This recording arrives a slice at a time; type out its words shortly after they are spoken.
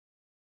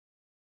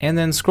and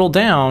then scroll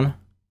down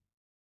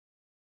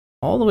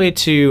all the way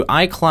to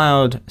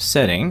iCloud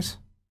settings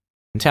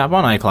and tap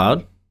on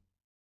iCloud.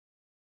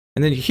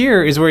 And then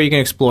here is where you can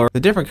explore the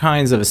different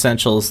kinds of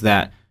essentials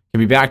that can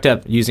be backed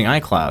up using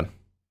iCloud,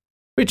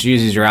 which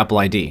uses your Apple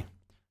ID.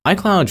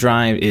 iCloud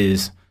Drive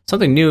is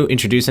something new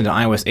introduced into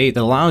iOS 8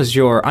 that allows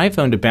your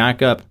iPhone to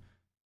back up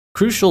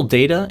crucial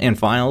data and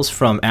files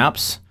from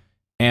apps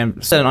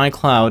and set an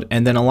iCloud,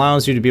 and then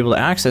allows you to be able to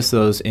access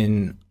those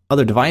in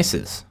other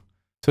devices.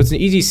 So it's an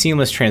easy,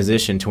 seamless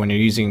transition to when you're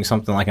using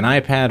something like an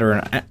iPad or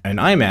an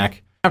iMac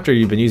after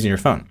you've been using your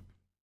phone.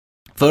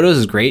 Photos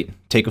is great.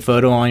 Take a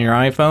photo on your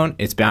iPhone,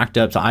 it's backed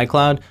up to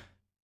iCloud,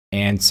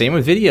 and same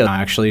with video,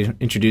 actually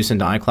introduced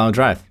into iCloud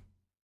Drive.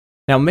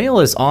 Now, mail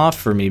is off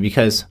for me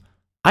because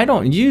I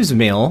don't use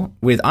mail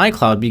with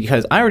iCloud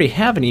because I already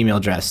have an email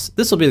address.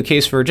 This will be the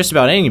case for just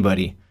about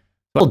anybody.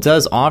 Apple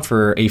does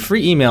offer a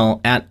free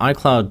email at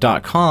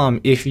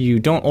iCloud.com if you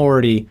don't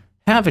already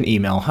have an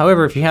email.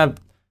 However, if you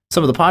have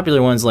some of the popular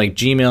ones like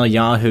Gmail,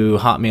 Yahoo,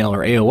 Hotmail,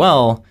 or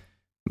AOL,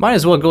 might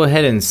as well go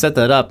ahead and set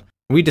that up.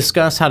 We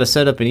discuss how to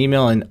set up an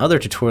email in other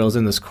tutorials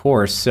in this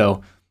course,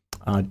 so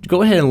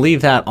go ahead and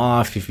leave that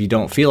off if you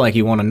don't feel like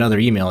you want another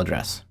email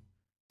address.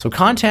 So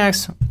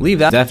contacts, leave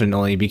that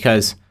definitely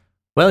because,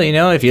 well, you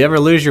know, if you ever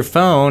lose your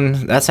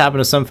phone, that's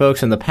happened to some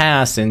folks in the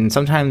past, and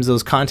sometimes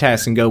those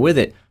contacts can go with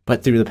it.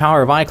 But through the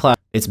power of iCloud,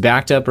 it's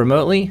backed up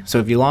remotely. So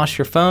if you lost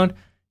your phone,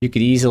 you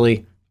could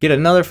easily get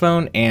another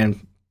phone and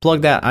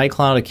plug that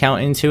iCloud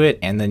account into it,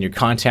 and then your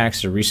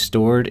contacts are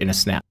restored in a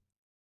snap.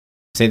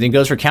 Same thing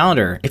goes for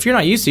calendar. If you're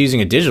not used to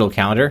using a digital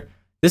calendar,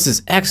 this is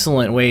an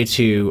excellent way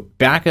to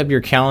back up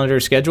your calendar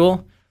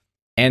schedule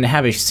and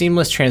have a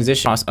seamless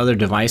transition across other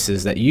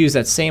devices that use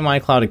that same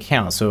iCloud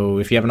account. So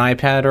if you have an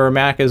iPad or a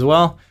Mac as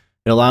well,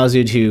 it allows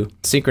you to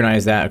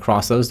synchronize that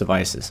across those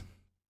devices.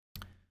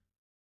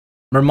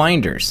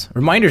 Reminders.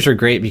 Reminders are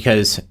great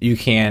because you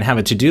can have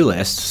a to-do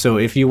list. So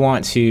if you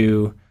want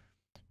to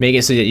make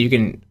it so that you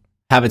can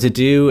have a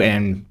to-do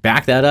and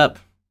back that up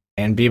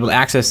and be able to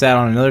access that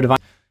on another device,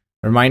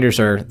 reminders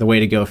are the way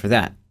to go for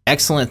that.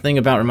 Excellent thing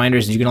about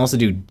reminders is you can also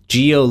do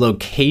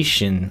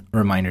geolocation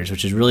reminders,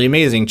 which is really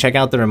amazing. Check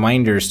out the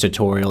reminders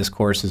tutorial in this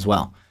course as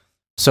well.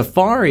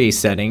 Safari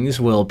settings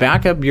will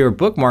back up your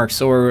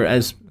bookmarks, or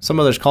as some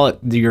others call it,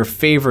 your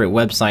favorite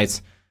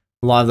websites.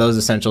 A lot of those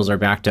essentials are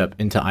backed up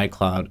into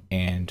iCloud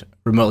and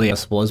remotely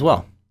accessible as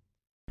well.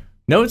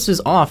 Notes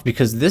is off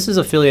because this is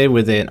affiliated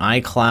with an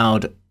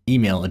iCloud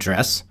email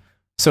address.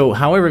 So,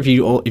 however, if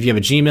you have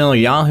a Gmail or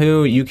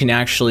Yahoo, you can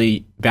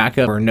actually back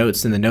up our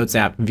notes in the Notes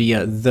app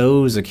via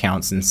those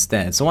accounts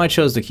instead. So I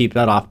chose to keep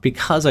that off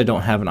because I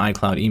don't have an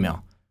iCloud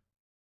email.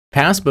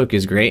 Passbook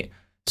is great.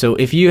 So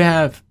if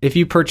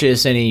you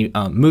purchase any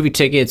movie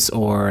tickets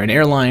or an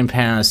airline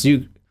pass,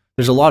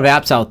 there's a lot of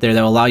apps out there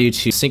that will allow you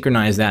to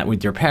synchronize that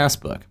with your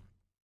Passbook.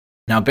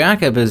 Now,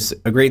 backup is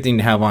a great thing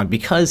to have on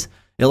because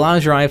it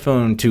allows your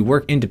iPhone to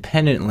work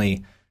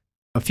independently.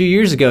 A few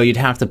years ago, you'd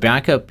have to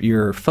back up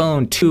your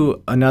phone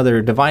to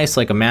another device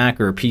like a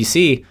Mac or a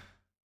PC,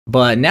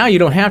 but now you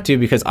don't have to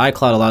because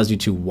iCloud allows you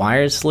to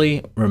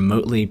wirelessly,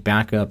 remotely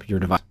back up your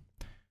device.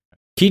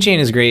 Keychain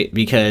is great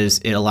because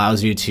it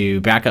allows you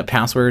to back up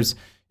passwords.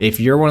 If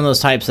you're one of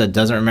those types that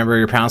doesn't remember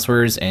your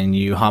passwords and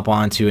you hop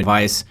onto a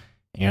device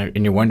and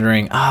you're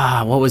wondering,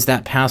 what was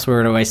that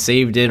password, or I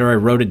saved it, or I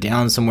wrote it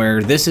down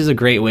somewhere, this is a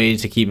great way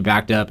to keep it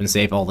backed up and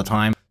safe all the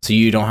time, so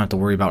you don't have to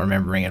worry about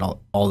remembering it,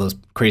 all those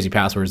crazy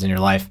passwords in your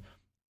life.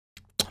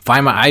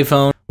 Find My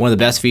iPhone, one of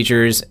the best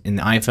features in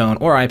the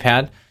iPhone or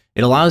iPad.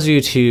 It allows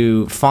you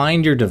to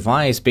find your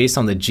device based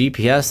on the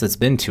GPS that's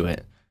been to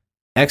it.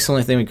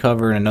 Excellent thing we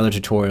cover in another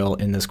tutorial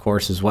in this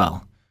course as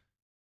well.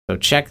 So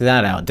check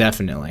that out,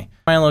 definitely.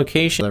 My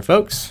location,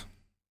 folks.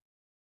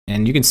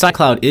 And you can see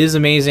iCloud is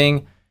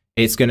amazing.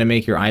 It's going to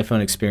make your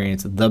iPhone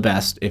experience the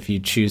best if you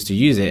choose to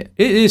use it.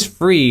 It is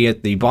free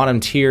at the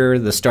bottom tier,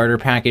 the starter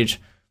package.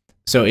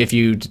 So if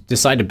you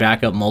decide to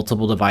back up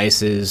multiple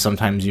devices,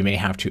 sometimes you may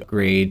have to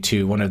upgrade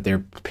to one of their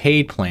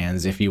paid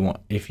plans if you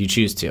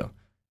choose to.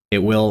 It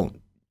will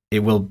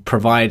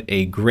provide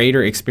a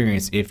greater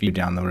experience if you're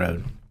down the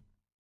road.